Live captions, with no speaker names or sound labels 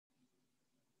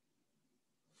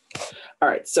All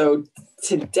right, so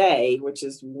today, which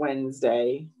is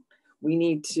Wednesday, we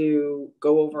need to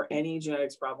go over any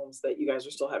genetics problems that you guys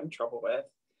are still having trouble with.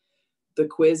 The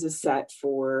quiz is set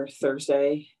for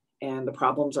Thursday, and the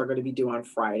problems are going to be due on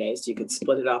Friday, so you can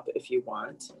split it up if you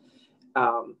want.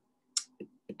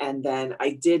 And then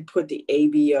I did put the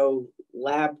ABO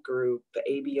lab group, the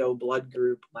ABO blood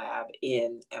group lab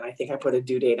in, and I think I put a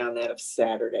due date on that of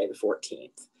Saturday, the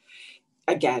 14th.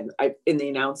 Again, in the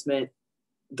announcement,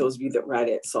 those of you that read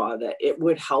it saw that it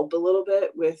would help a little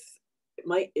bit with,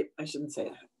 I shouldn't say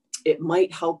that. It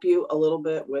might help you a little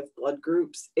bit with blood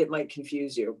groups. It might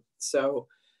confuse you. So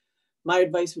my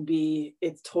advice would be,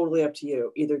 it's totally up to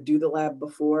you. Either do the lab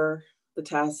before the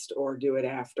test or do it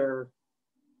after.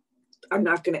 I'm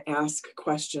not going to ask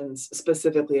questions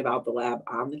specifically about the lab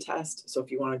on the test. So if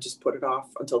you want to just put it off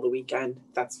until the weekend,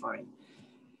 that's fine.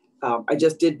 I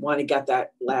just did want to get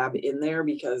that lab in there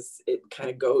because it kind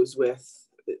of goes with,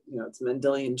 it's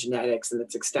Mendelian genetics and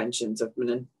its extensions of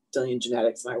Mendelian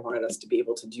genetics. And I wanted us to be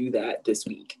able to do that this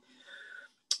week.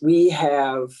 We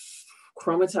have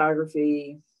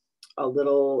chromatography, a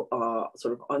little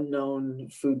sort of unknown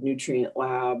food nutrient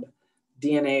lab,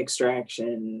 DNA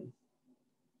extraction.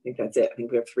 I think that's it. I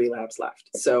think we have 3 labs left.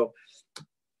 So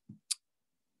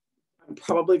I'm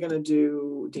probably going to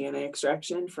do DNA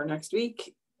extraction for next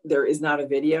week. There is not a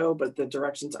video, but the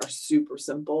directions are super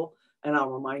simple. And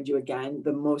I'll remind you again,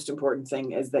 the most important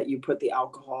thing is that you put the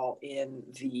alcohol in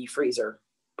the freezer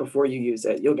before you use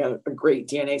it. You'll get a great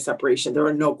DNA separation. There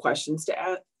are no questions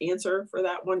to answer for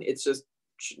that one. It's just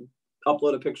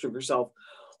upload a picture of yourself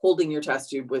holding your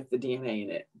test tube with the DNA in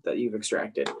it that you've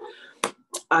extracted.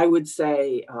 I would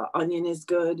say onion is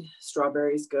good.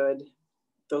 Strawberry is good.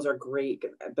 Those are great.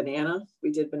 Banana,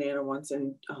 we did banana once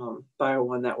in Bio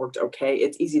 1. That worked okay.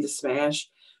 It's easy to smash,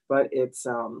 but it's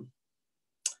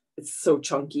so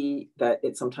chunky that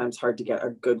it's sometimes hard to get a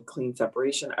good clean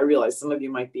separation. I realize some of you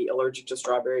might be allergic to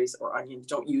strawberries or onions.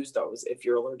 Don't use those if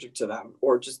you're allergic to them,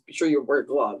 or just be sure you wear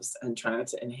gloves and try not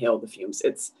to inhale the fumes.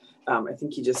 I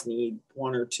think you just need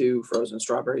 1 or 2 frozen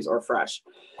strawberries or fresh.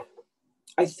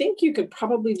 I think you could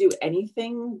probably do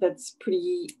anything that's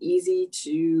pretty easy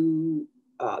to,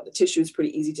 the tissue is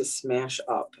pretty easy to smash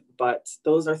up, but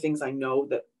those are things I know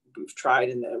that we've tried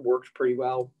and that worked pretty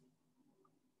well.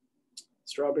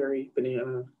 Strawberry,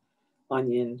 banana,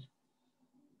 onion.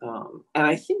 And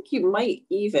I think you might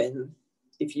even,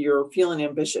 if you're feeling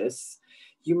ambitious,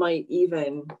 you might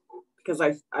even, because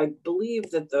I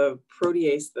believe that the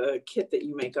protease, the kit that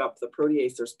you make up, the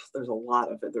protease, there's a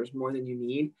lot of it. There's more than you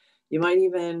need. You might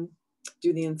even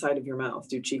do the inside of your mouth,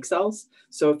 do cheek cells.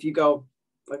 So if you go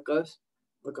like this,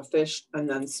 like a fish, and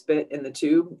then spit in the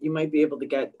tube, you might be able to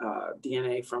get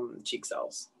DNA from cheek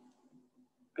cells.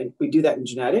 And we do that in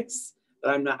genetics,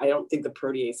 but I don't think the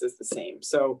protease is the same.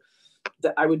 So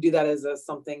I would do that as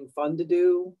something fun to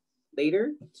do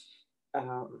later.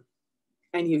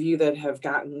 Any of you that have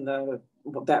gotten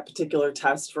that particular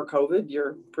test for COVID,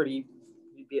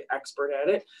 you'd be an expert at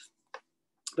it.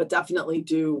 But definitely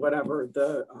do whatever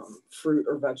the fruit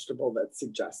or vegetable that's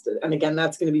suggested. And again,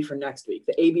 that's going to be for next week.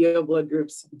 The ABO blood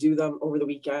groups, do them over the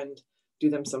weekend, do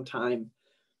them sometime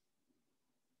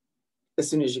as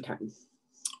soon as you can.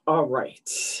 All right.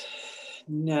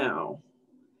 Now,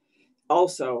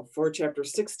 also for chapter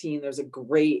 16, there's a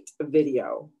great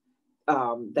video,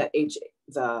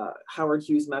 the Howard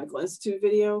Hughes Medical Institute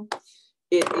video.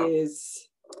 It is,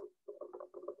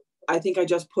 I think I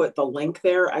just put the link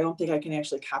there. I don't think I can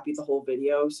actually copy the whole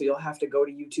video. So you'll have to go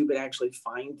to YouTube and actually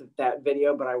find that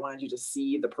video. But I wanted you to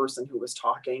see the person who was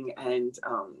talking and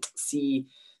see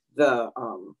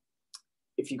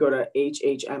if you go to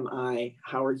HHMI,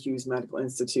 Howard Hughes Medical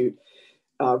Institute,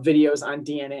 videos on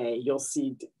DNA, you'll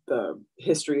see the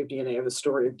history of DNA, or the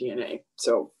story of DNA.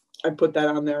 So I put that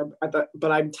on there,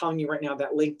 but I'm telling you right now,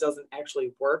 that link doesn't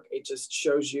actually work. It just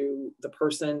shows you the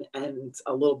person and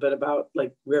a little bit about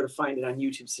like where to find it on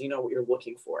YouTube, so you know what you're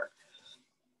looking for.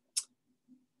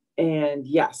 And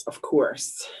yes, of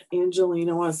course,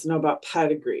 Angelina wants to know about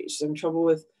pedigree. She's having trouble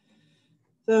with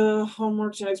the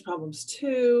homework genetics problems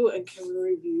too, and can we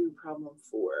review problem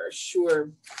 4?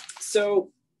 Sure.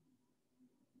 So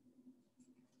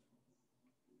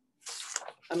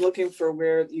I'm looking for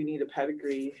where you need a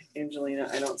pedigree, Angelina.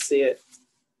 I don't see it.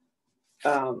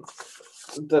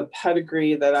 The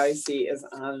pedigree that I see is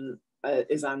on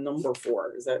number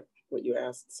 4. Is that what you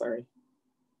asked? Sorry.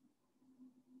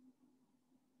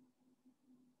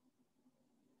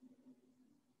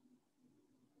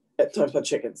 It talks about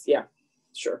chickens. Yeah,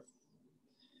 sure.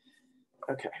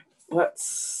 Okay, let's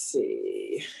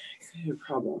see.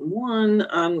 Problem 1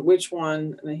 on which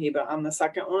one, Nahiba? On the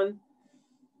second one?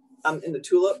 In the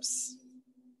tulips.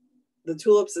 the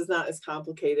tulips is not as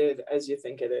complicated as you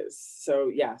think it is. So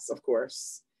yes, of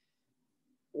course.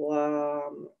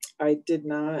 Well, I did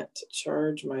not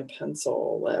charge my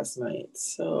pencil last night,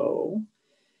 so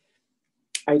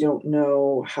I don't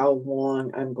know how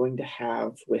long I'm going to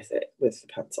have with it, with the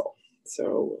pencil.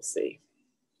 So we'll see.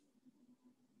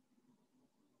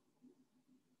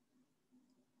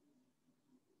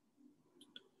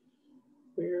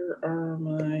 Where are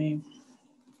my,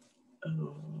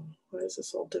 oh, why is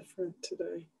this all different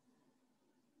today?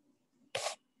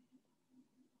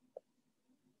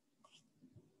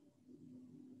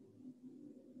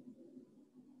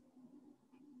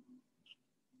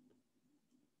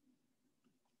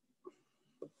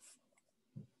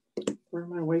 Where are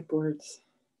my whiteboards?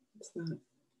 What's that?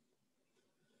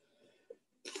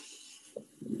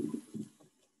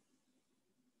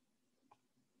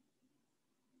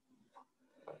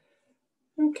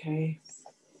 Okay.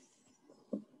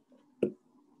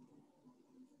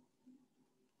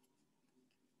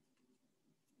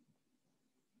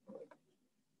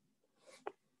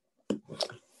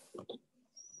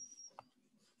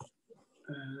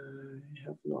 I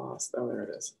have lost, oh, there it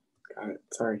is. Got it,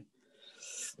 sorry.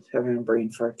 Having a brain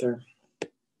fart there.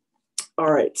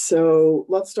 All right, so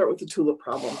let's start with the tulip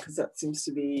problem because that seems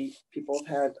to be, people have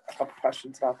had a couple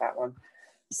questions about that one.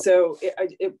 So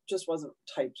it just wasn't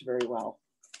typed very well.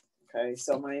 Okay,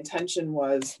 so my intention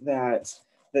was that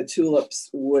the tulips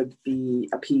would be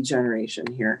a P generation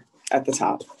here at the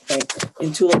top. Okay?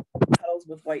 In tulip, petals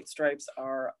with white stripes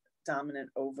are dominant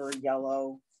over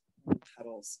yellow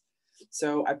petals.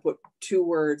 So I put two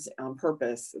words on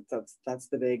purpose. That's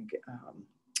the big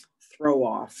throw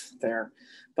off there.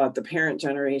 But the parent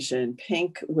generation,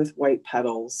 pink with white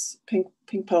petals, pink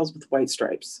petals with white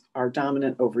stripes are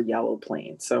dominant over yellow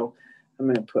plain. So I'm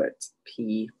going to put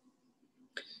P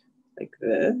like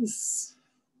this,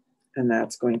 and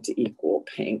that's going to equal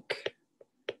pink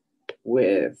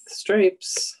with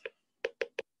stripes,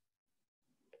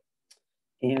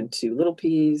 and two little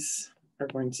p's are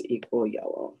going to equal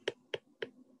yellow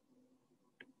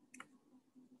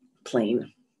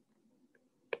plain.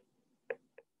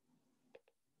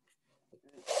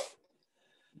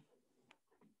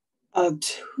 A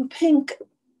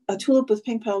tulip with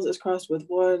pink petals is crossed with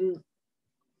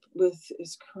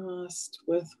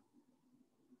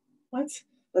what?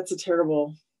 That's a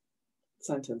terrible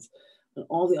sentence. And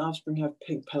all the offspring have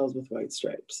pink petals with white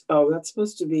stripes. Oh, that's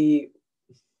supposed to be,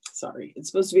 sorry.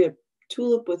 It's supposed to be a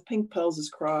tulip with pink petals is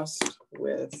crossed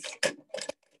with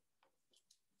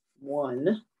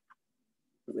one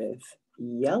with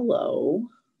yellow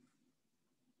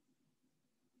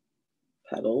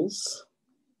petals,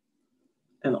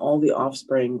 and all the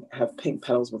offspring have pink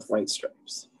petals with white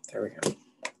stripes. There we go.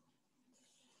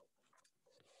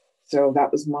 So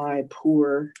that was my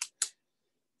poor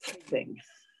thing.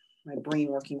 My brain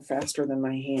working faster than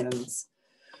my hands.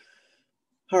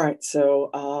 All right, so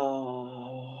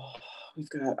we've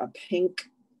got a pink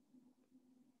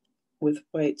with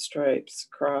white stripes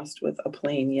crossed with a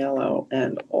plain yellow,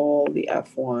 and all the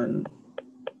F1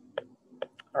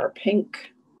 are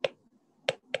pink.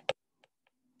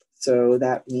 So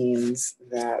that means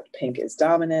that pink is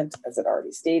dominant, as it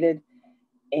already stated.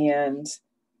 And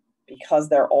because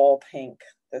they're all pink,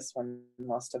 this one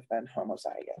must have been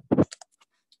homozygote.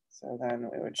 So then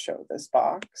we would show this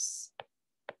box.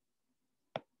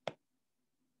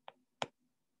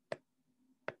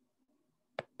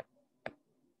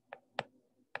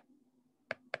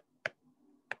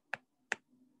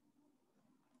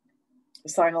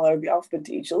 Assign a letter of the alphabet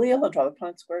to each allele and draw the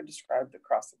Punnett square. Describe the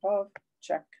cross above.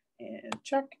 Check and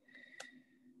check.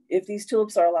 If these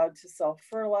tulips are allowed to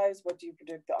self-fertilize, what do you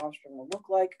predict the offspring will look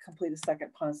like? Complete a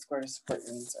second Punnett square to support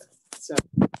your answer. So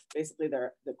basically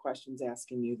the question's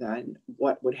asking you then,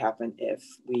 what would happen if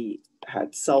we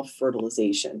had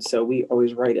self-fertilization? So we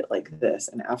always write it like this,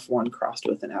 an F1 crossed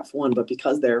with an F1, but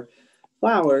because they're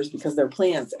flowers, because they're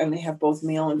plants, and they have both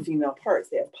male and female parts,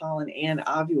 they have pollen and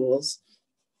ovules,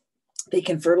 they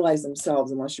can fertilize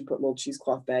themselves unless you put little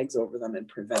cheesecloth bags over them and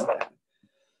prevent that.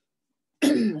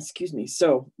 Excuse me.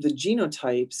 So the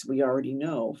genotypes we already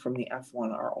know from the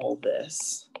F1 are all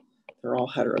this. They're all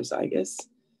heterozygous.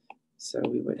 So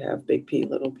we would have big P,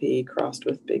 little p crossed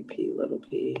with big P, little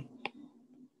p.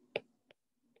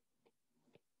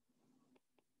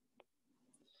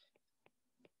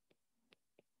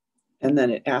 And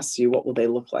then it asks you, what will they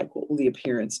look like? What will the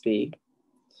appearance be?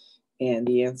 And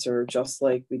the answer, just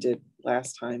like we did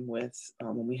last time with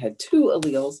when we had two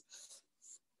alleles,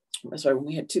 when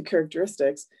we had two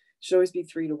characteristics, should always be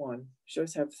 3 to 1. Should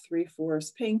always have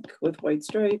 3/4 pink with white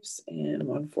stripes and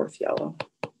 1/4 yellow.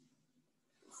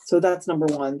 So that's number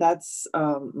one. That's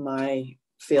my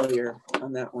failure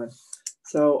on that one.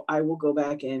 So I will go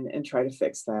back in and try to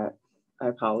fix that. I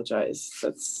apologize.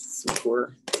 That's some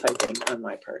poor typing on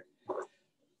my part.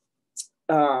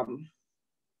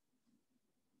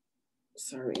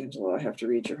 Sorry, Angela, I have to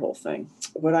read your whole thing.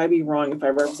 Would I be wrong if I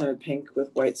represented pink with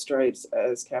white stripes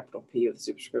as capital P with a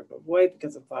superscript of white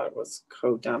because I thought it was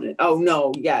co-dominant? Oh,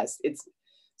 no, yes. It's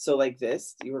so like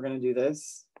this. You were going to do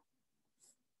this,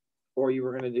 or you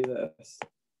were going to do this.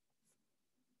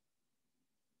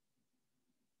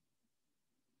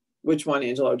 Which one,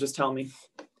 Angela? Just tell me.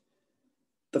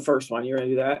 The first one, you're going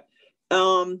to do that.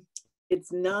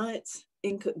 It's not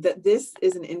that this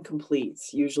is an incomplete.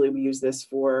 Usually we use this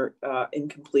for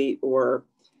incomplete or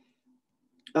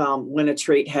when a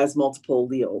trait has multiple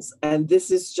alleles. And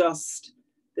this is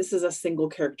a single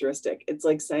characteristic. It's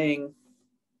like saying,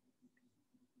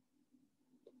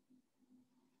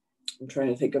 I'm trying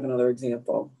to think of another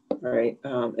example, right?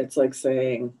 It's like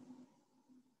saying,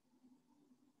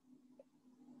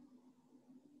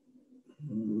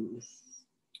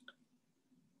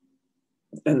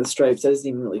 and the stripes, that isn't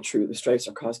even really true. The stripes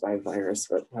are caused by a virus,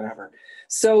 but whatever.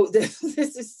 So this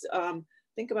is,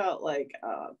 think about like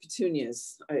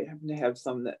petunias. I happen to have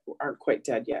some that aren't quite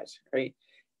dead yet, right?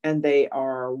 And they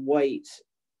are white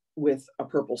with a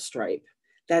purple stripe.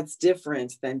 That's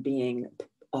different than being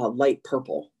light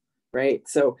purple, right?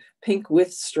 So pink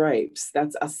with stripes,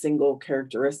 that's a single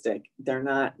characteristic. They're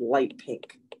not light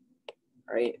pink,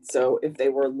 right? So if they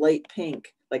were light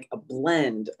pink, like a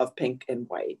blend of pink and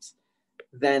white,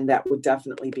 then that would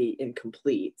definitely be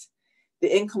incomplete.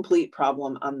 The incomplete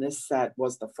problem on this set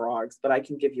was the frogs, but I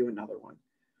can give you another one,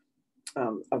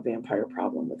 a vampire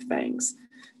problem with fangs.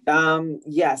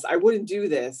 Yes, I wouldn't do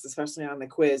this, especially on the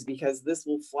quiz, because this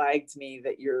will flag to me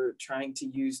that you're trying to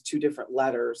use two different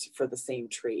letters for the same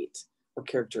trait or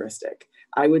characteristic.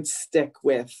 I would stick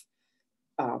with,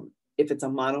 if it's a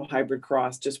monohybrid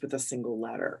cross, just with a single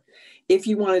letter. If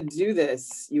you want to do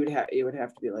this, it would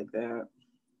have to be like that.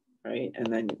 Right, and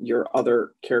then your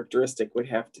other characteristic would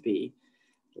have to be,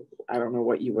 I don't know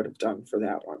what you would have done for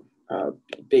that one.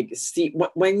 Big C.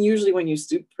 When usually when you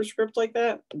superscript like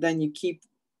that, then you keep.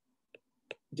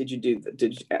 Did you?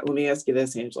 Let me ask you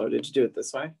this, Angelo. Did you do it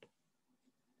this way?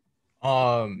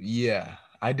 Yeah,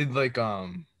 I did like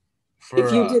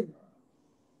If you did.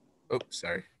 Oh,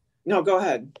 sorry. No, go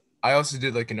ahead. I also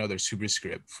did like another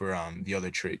superscript for the other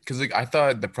trait because like I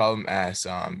thought the problem as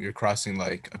you're crossing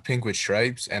like a pink with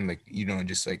stripes and like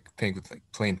just like pink with like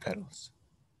plain petals.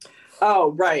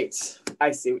 Oh, right.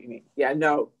 I see what you mean. Yeah,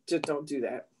 no, just don't do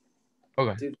that.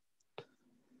 Okay.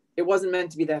 It wasn't meant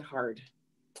to be that hard,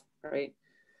 right?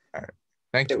 All right.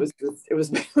 Thank you. It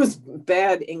was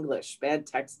bad English, bad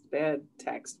text, bad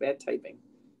typing.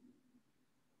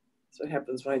 That's what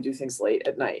happens when I do things late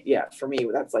at night. Yeah, for me,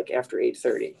 that's like after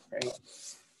 8:30, right?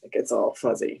 It gets all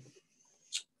fuzzy.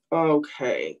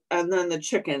 Okay, and then the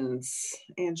chickens.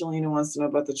 Angelina wants to know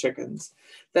about the chickens.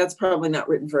 That's probably not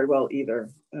written very well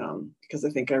either, because I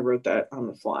think I wrote that on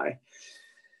the fly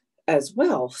as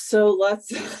well. So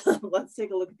let's let's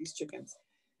take a look at these chickens.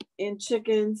 In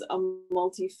chickens, a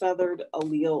multi-feathered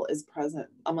allele is present.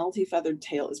 A multi-feathered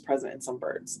tail is present in some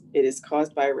birds. It is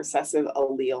caused by a recessive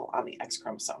allele on the X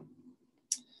chromosome.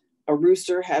 A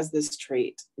rooster has this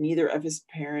trait. Neither of his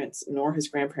parents nor his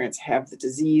grandparents have the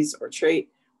disease or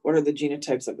trait. What are the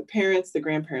genotypes of the parents, the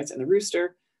grandparents, and the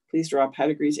rooster? Please draw a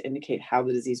pedigree to indicate how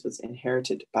the disease was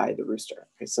inherited by the rooster.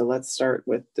 Okay, so let's start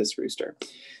with this rooster.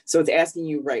 So it's asking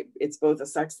you, right, it's both a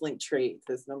sex-linked trait.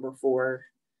 This number 4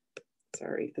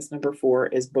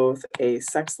 is both a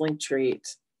sex-linked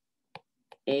trait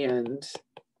and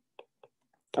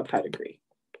a pedigree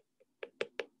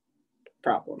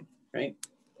problem, right?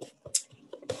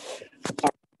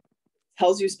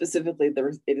 Tells you specifically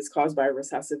that it is caused by a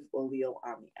recessive allele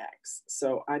on the X.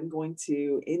 So I'm going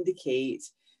to indicate,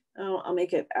 I'll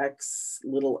make it X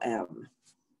little m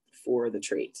for the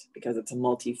trait because it's a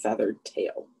multi-feathered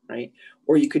tail, right?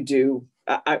 Or you could do,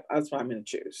 that's what I'm going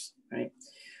to choose, right?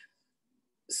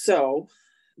 So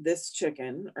this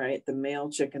chicken, right, the male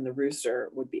chicken, the rooster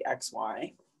would be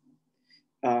XY.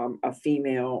 A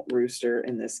female rooster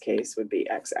in this case would be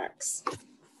XX.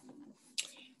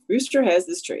 Rooster has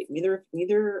this trait.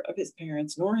 Neither of his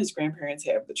parents nor his grandparents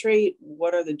have the trait.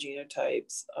 What are the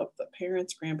genotypes of the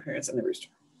parents, grandparents, and the rooster?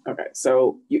 Okay,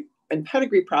 so in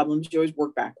pedigree problems, you always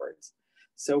work backwards.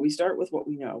 So we start with what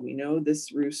we know. We know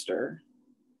this rooster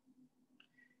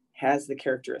has the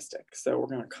characteristic. So we're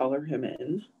going to color him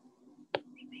in.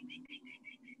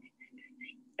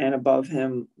 And above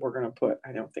him, we're going to put,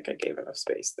 I don't think I gave enough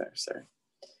space there, sorry.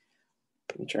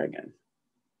 Let me try again.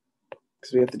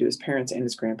 because we have to do his parents and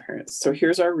his grandparents. So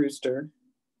here's our rooster,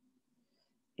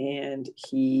 and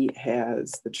he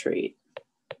has the trait,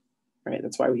 right?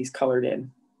 That's why he's colored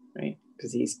in, right?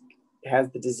 Because he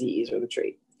has the disease or the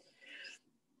trait.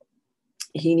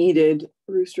 He needed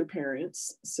rooster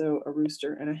parents, so a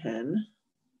rooster and a hen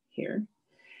here,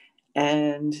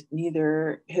 and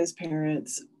neither his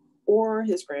parents or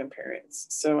his grandparents.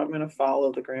 So I'm going to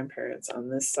follow the grandparents on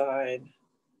this side,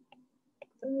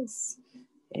 this,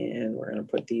 and we're going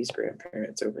to put these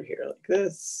grandparents over here like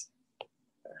this.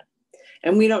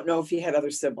 And we don't know if he had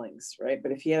other siblings, right?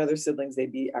 But if he had other siblings,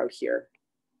 they'd be out here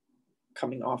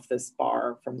coming off this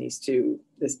bar from these two,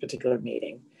 this particular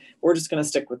mating. We're just going to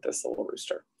stick with this little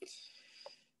rooster.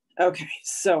 Okay,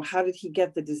 so how did he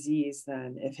get the disease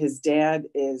then? If his dad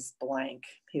is blank,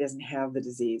 he doesn't have the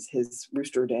disease. His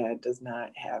rooster dad does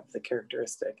not have the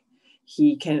characteristic.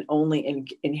 He can only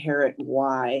inherit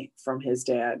Y from his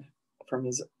dad, from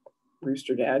his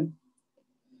rooster dad.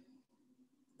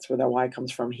 That's where that Y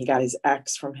comes from. He got his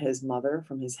X from his mother,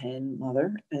 from his hen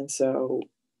mother. And so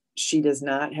she does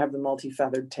not have the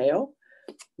multi-feathered tail.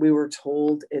 We were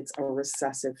told it's a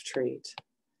recessive trait.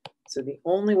 So the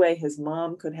only way his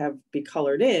mom could be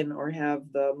colored in or have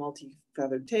the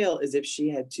multi-feathered tail is if she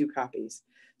had two copies.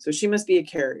 So she must be a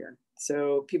carrier.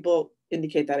 So people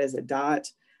indicate that as a dot.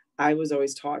 I was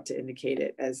always taught to indicate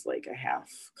it as like a half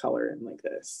color and like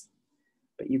this,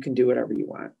 but you can do whatever you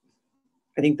want.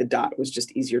 I think the dot was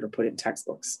just easier to put in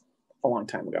textbooks a long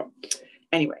time ago.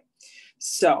 Anyway,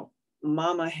 so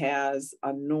mama has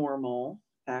a normal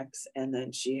X and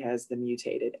then she has the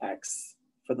mutated X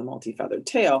for the multi-feathered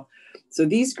tail. So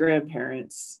these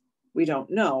grandparents, we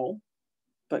don't know,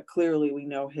 but clearly we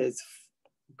know his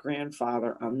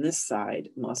grandfather on this side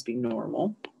must be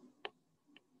normal.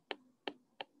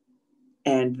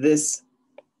 And this,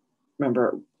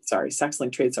 remember,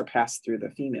 sex-linked traits are passed through the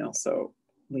female. So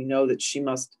we know that she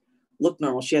must look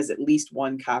normal. She has at least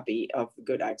one copy of the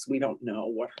good X. We don't know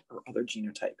what her other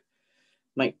genotype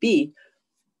might be.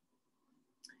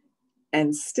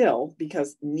 And still,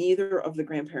 because neither of the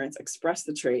grandparents express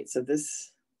the trait, so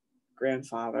this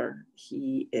grandfather,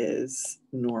 he is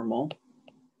normal.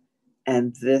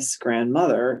 And this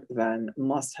grandmother then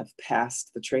must have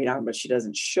passed the trait on, but she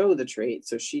doesn't show the trait,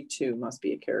 so she too must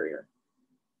be a carrier.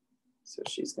 So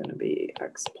she's going to be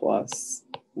X plus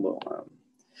little m.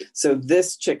 So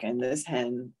this chicken, this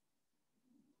hen,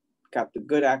 got the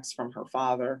good X from her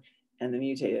father and the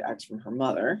mutated X from her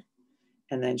mother.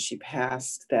 And then she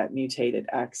passed that mutated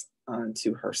X on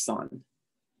to her son.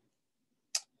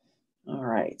 All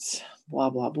right, blah,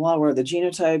 blah, blah. Where are the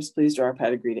genotypes? Please draw a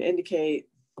pedigree to indicate.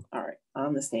 All right,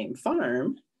 on the same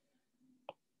farm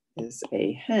is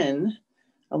a hen,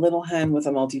 a little hen with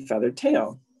a multi-feathered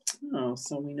tail. Oh,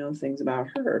 so we know things about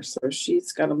her. So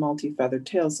she's got a multi-feathered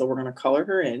tail. So we're going to color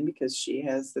her in because she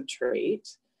has the trait.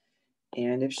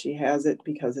 And if she has it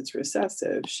because it's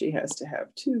recessive, she has to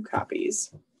have two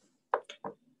copies.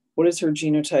 What is her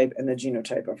genotype and the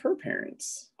genotype of her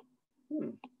parents?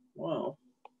 Well,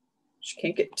 she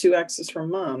can't get two X's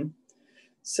from mom.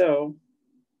 So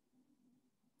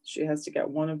she has to get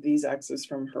one of these X's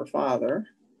from her father.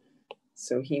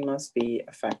 So he must be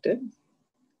affected.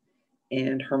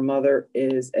 And her mother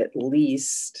is at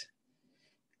least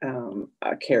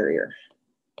a carrier.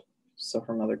 So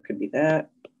her mother could be that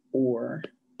or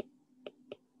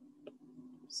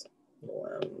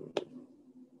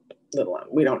little m.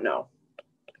 We don't know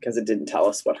because it didn't tell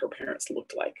us what her parents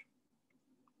looked like.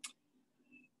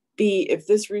 B, if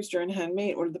this rooster and hen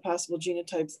mate, what are the possible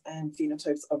genotypes and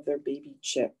phenotypes of their baby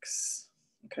chicks?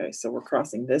 Okay, so we're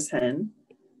crossing this hen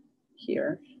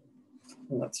here.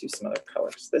 And let's use some other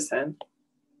colors. This hen,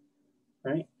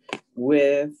 right,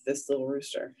 with this little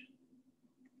rooster.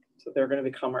 So they're going to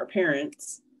become our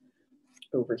parents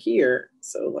over here.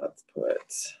 So let's put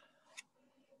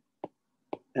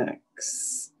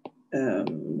X,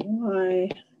 M, Y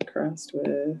crossed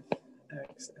with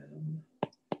X, M,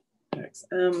 X,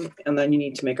 M. And then you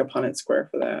need to make a Punnett square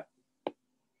for that.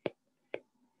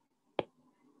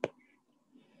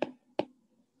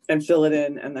 And fill it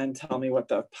in and then tell me what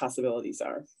the possibilities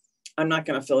are. I'm not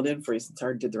going to fill it in for you since I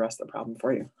already did the rest of the problem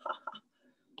for you.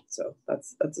 So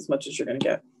that's as much as you're going to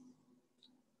get.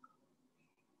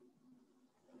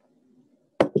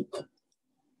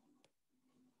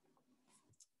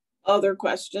 Other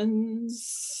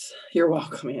questions? You're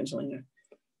welcome, Angelina.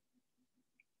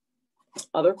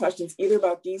 Other questions either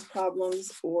about these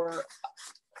problems or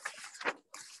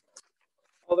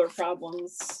other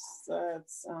problems that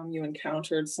you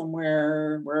encountered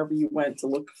somewhere, wherever you went to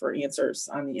look for answers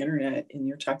on the internet, in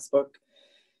your textbook,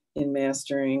 in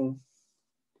mastering.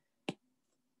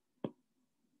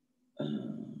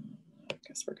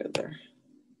 Guess we're good there.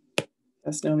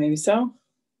 Yes, no, maybe so.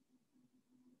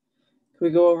 Can we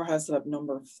go over how to set up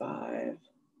number 5?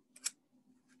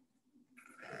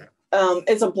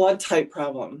 It's a blood type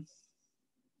problem,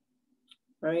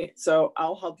 right? So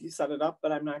I'll help you set it up,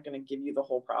 but I'm not going to give you the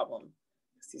whole problem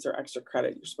because these are extra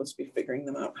credit. You're supposed to be figuring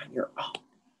them out on your own.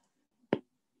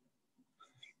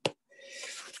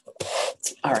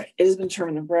 All right, it has been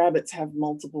determined that rabbits have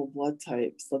multiple blood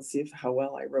types. Let's see how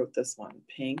well I wrote this one.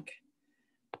 Pink,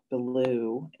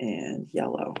 blue, and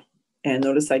yellow. And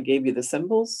notice I gave you the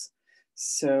symbols.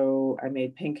 So I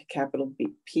made pink a capital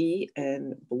P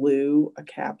and blue a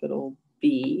capital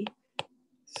B.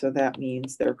 So that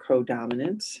means they're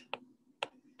codominant.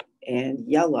 And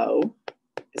yellow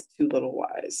is 2 little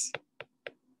y's.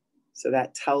 So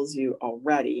that tells you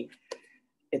already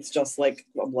it's just like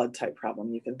a blood type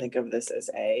problem. You can think of this as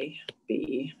A,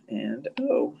 B, and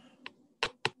O.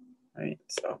 All right,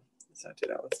 so let's not do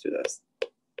that. Let's do this.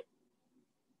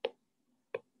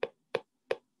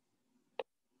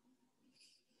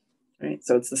 All right,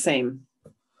 so it's the same.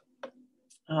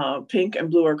 Pink and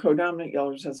blue are codominant.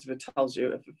 Yellow just it tells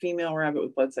you if a female rabbit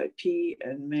with blood type P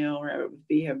and male rabbit with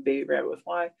B have baby rabbit with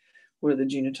Y, what are the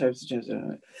genotypes?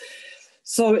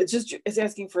 So it's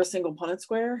asking for a single Punnett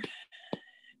square.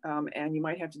 And you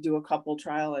might have to do a couple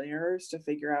trial and errors to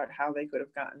figure out how they could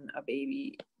have gotten a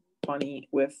baby bunny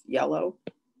with yellow,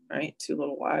 right? 2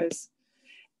 little y's.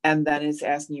 And then it's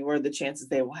asking you what are the chances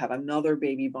they will have another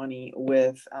baby bunny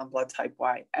with blood type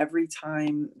Y. Every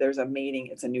time there's a mating,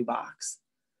 it's a new box.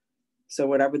 So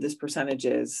whatever this percentage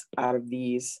is out of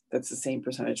these, that's the same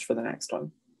percentage for the next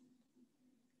one.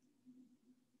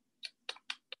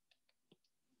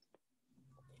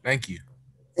 Thank you.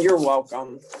 You're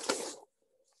welcome.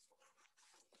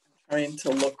 Trying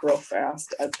to look real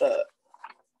fast at the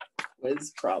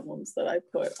quiz problems that I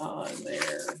put on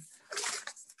there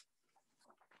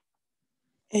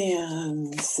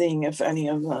and seeing if any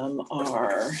of them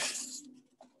are,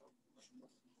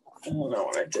 I don't know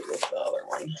what I did with the other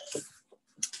one.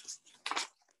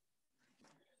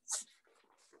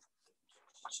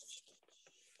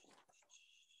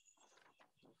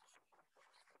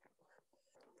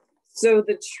 So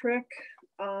the trick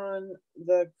on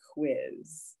the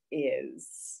quiz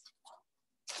is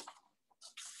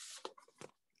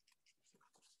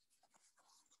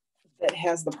that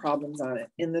has the problems on it.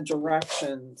 In the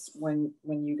directions, when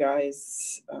you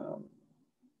guys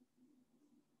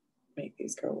make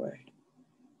these go away.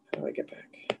 How do I get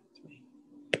back to me?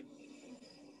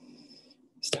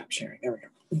 Stop sharing. There we go.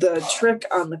 The trick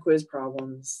on the quiz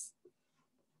problems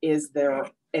is there,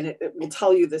 and it will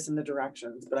tell you this in the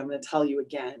directions, but I'm going to tell you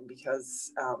again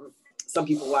because some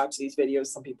people watch these videos,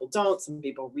 some people don't, some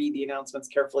people read the announcements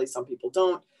carefully, some people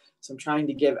don't. So I'm trying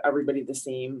to give everybody the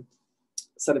same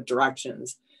set of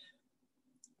directions.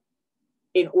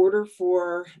 In order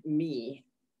for me,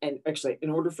 and actually in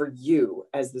order for you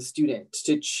as the student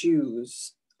to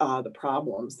choose the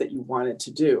problems that you wanted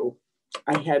to do,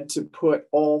 I had to put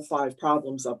all 5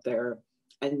 problems up there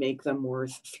and make them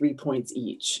worth 3 points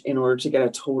each in order to get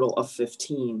a total of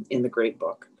 15 in the grade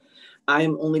book. I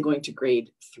am only going to grade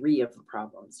 3 of the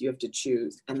problems. You have to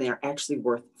choose, and they are actually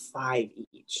worth 5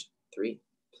 each. 3,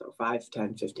 so 5,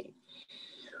 10, 15.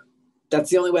 That's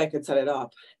the only way I could set it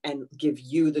up and give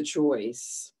you the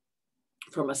choice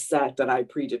from a set that I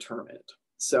predetermined.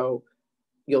 So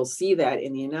you'll see that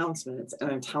in the announcements,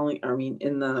 and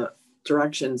in the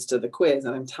directions to the quiz,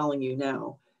 and I'm telling you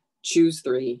now, choose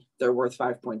 3, they're worth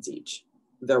 5 points each.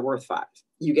 They're worth 5.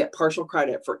 You get partial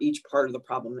credit for each part of the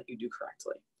problem that you do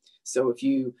correctly. So if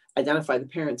you identify the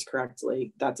parents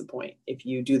correctly, that's a point. If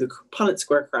you do the Punnett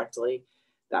square correctly,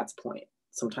 that's a point.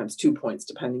 Sometimes 2 points,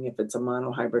 depending if it's a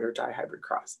monohybrid or dihybrid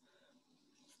cross.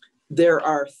 There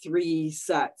are 3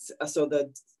 sets. So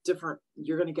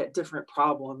you're going to get different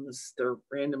problems. They're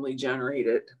randomly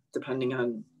generated depending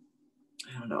on,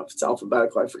 I don't know if it's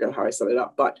alphabetical, I forget how I set it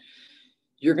up, but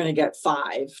you're going to get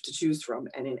 5 to choose from.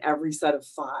 And in every set of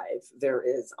 5, there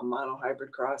is a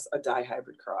monohybrid cross, a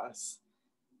dihybrid cross,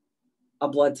 a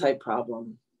blood type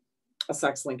problem, a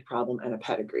sex-linked problem, and a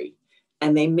pedigree.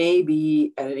 And they may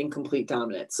be at an incomplete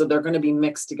dominant. So they're going to be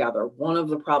mixed together. One of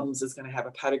the problems is going to have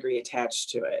a pedigree attached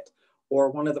to it, or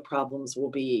one of the problems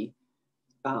will be,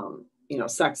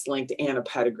 sex-linked and a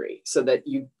pedigree, so that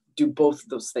you do both of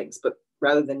those things. But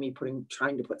rather than me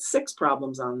trying to put 6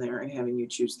 problems on there and having you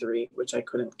choose 3, which I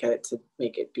couldn't get it to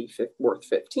make it be worth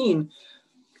 15,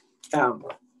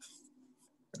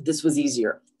 this was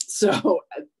easier. So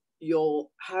you'll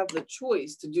have the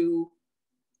choice to do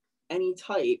any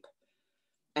type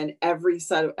And every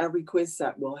quiz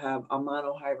set will have a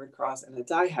monohybrid cross and a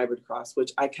dihybrid cross,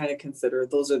 which I kind of consider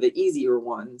those are the easier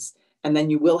ones. And then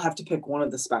you will have to pick one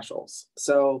of the specials.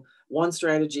 So one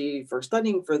strategy for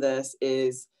studying for this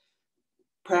is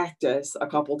practice a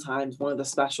couple times one of the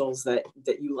specials that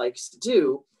you like to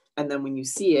do. And then when you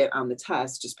see it on the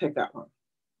test, just pick that one.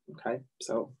 Okay,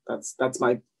 so that's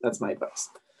my advice.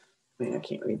 I mean, I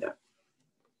can't read that.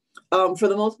 For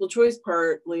the multiple choice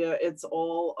part, Leah, it's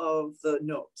all of the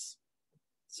notes.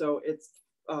 So it's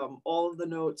all of the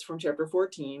notes from chapter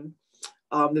 14,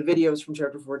 the videos from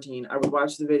chapter 14. I would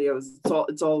watch the videos.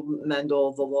 It's all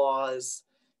Mendel, the laws.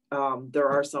 I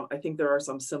think there are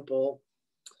some simple,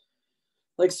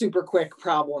 like super quick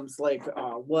problems, like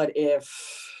what if,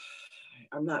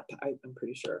 I'm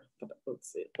pretty sure, but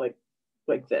let's see,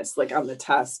 like this, like on the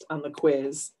test, on the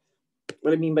quiz.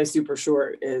 What I mean by super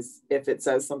short is if it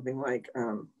says something like,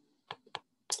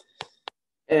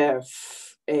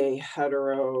 if a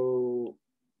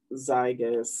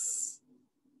heterozygous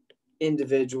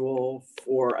individual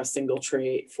for a single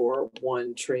trait, for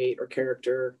one trait or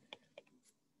character,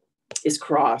 is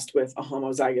crossed with a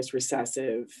homozygous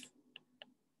recessive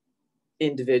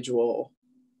individual.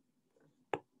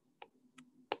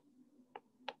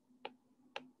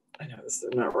 I know this,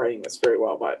 I'm not writing this very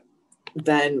well, but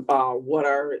then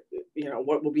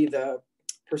what will be the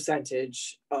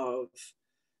percentage of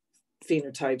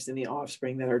phenotypes in the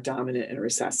offspring that are dominant and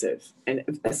recessive?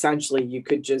 And essentially you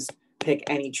could just pick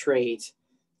any trait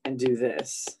and do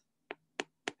this,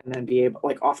 and then be able,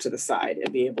 like off to the side,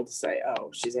 and be able to say,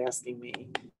 oh, she's asking me,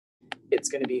 it's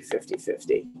going to be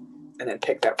 50-50, and then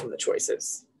pick that from the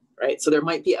choices, right? So there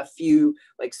might be a few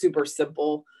like super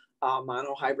simple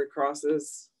monohybrid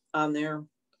crosses on there.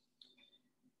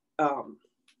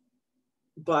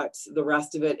 But the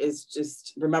rest of it is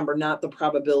just, remember, not the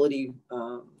probability,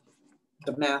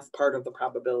 the math part of the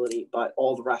probability, but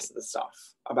all the rest of the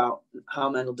stuff about how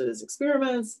Mendel did his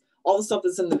experiments, all the stuff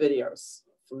that's in the videos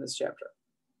from this chapter.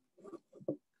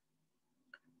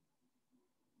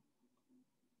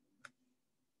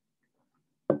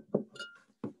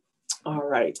 All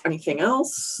right, anything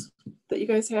else that you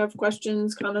guys have?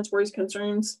 Questions, comments, worries,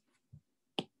 concerns?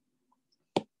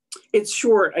 It's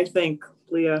short, I think,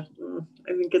 Leah.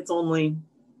 I think it's only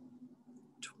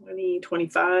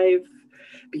 20-25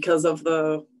 because of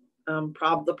the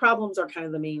problems are kind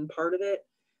of the main part of it.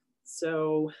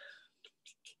 So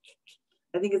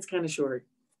I think it's kind of short,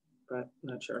 but I'm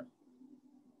not sure.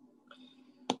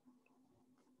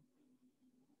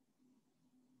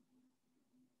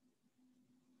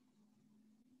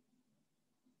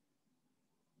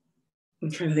 I'm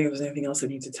trying to think if there's anything else I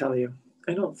need to tell you.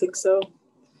 I don't think so.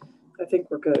 I think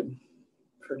we're good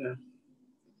for now.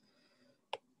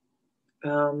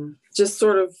 Just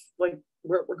sort of like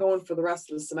we're going for the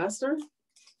rest of the semester.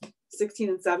 16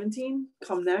 and 17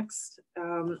 come next.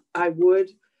 I would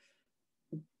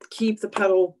keep the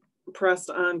pedal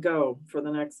pressed on go for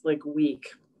the next like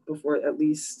week, before at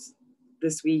least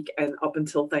this week and up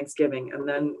until Thanksgiving, and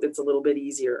then it's a little bit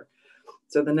easier.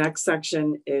 So the next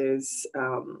section is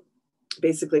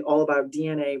basically all about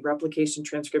DNA, replication,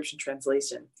 transcription,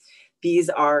 translation. These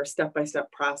are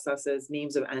step-by-step processes,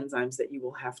 names of enzymes that you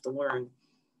will have to learn.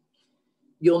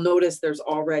 You'll notice there's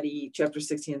already chapter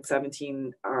 16 and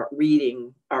 17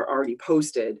 reading are already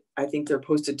posted. I think they're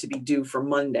posted to be due for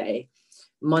Monday.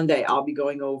 Monday, I'll be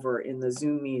going over in the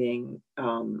Zoom meeting.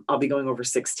 I'll be going over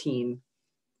 16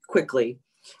 quickly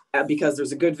because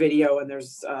there's a good video and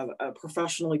there's a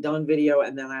professionally done video.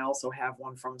 And then I also have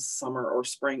one from summer or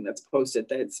spring that's posted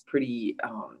that's pretty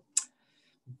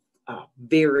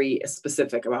very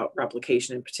specific about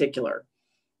replication in particular.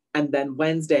 And then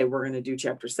Wednesday, we're going to do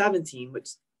chapter 17,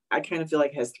 which I kind of feel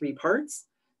like has 3 parts: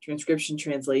 transcription,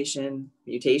 translation,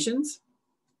 mutations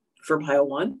for Bio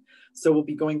 1. So we'll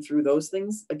be going through those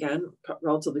things again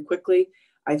relatively quickly.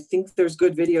 I think there's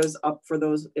good videos up for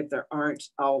those. If there aren't,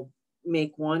 I'll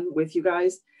make one with you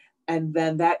guys. And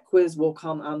then that quiz will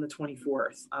come on the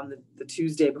 24th, on the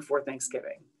Tuesday before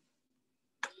Thanksgiving.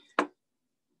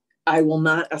 I will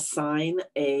not assign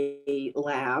a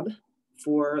lab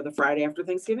for the Friday after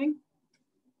Thanksgiving.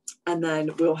 And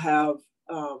then we'll have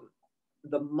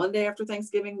the Monday after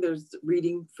Thanksgiving, there's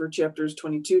reading for chapters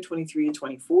 22, 23, and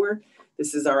 24.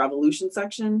 This is our evolution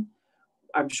section.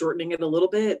 I'm shortening it a little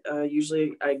bit.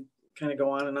 Usually I kind of go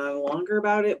on and longer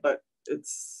about it, but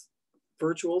it's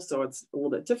virtual, so it's a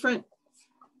little bit different.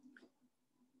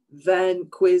 Then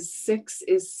quiz 6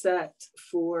 is set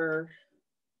for,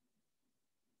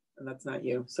 and that's not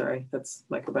you, sorry, that's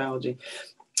microbiology.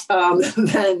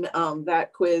 Then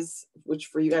that quiz, which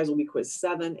for you guys will be quiz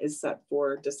 7, is set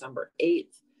for December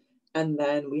 8th. And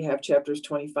then we have chapters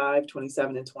 25,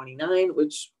 27, and 29,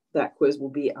 which that quiz will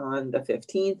be on the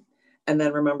 15th. And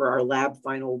then remember, our lab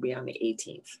final will be on the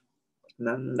 18th. And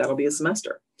then that'll be a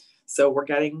semester. So we're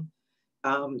getting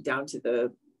down to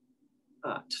the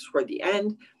toward the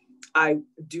end. I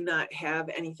do not have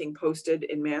anything posted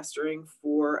in mastering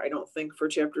for, I don't think, for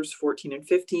chapters 14 and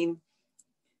 15.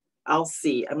 I'll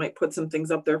see. I might put some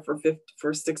things up there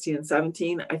for 16 and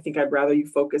 17. I think I'd rather you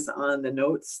focus on the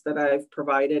notes that I've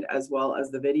provided as well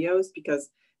as the videos, because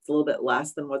it's a little bit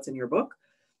less than what's in your book.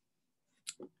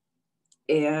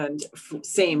 And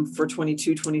same for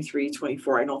 22, 23,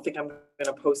 24. I don't think I'm going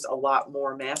to post a lot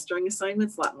more mastering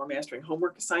assignments, a lot more mastering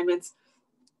homework assignments,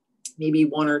 maybe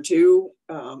one or two,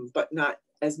 but not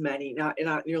as many, not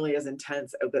nearly as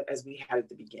intense as we had at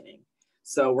the beginning.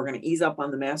 So we're going to ease up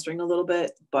on the mastering a little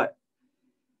bit, but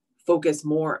focus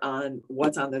more on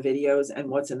what's on the videos and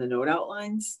what's in the note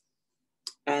outlines.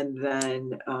 And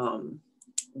then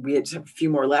we just have a few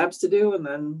more labs to do, and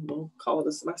then we'll call it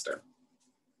a semester.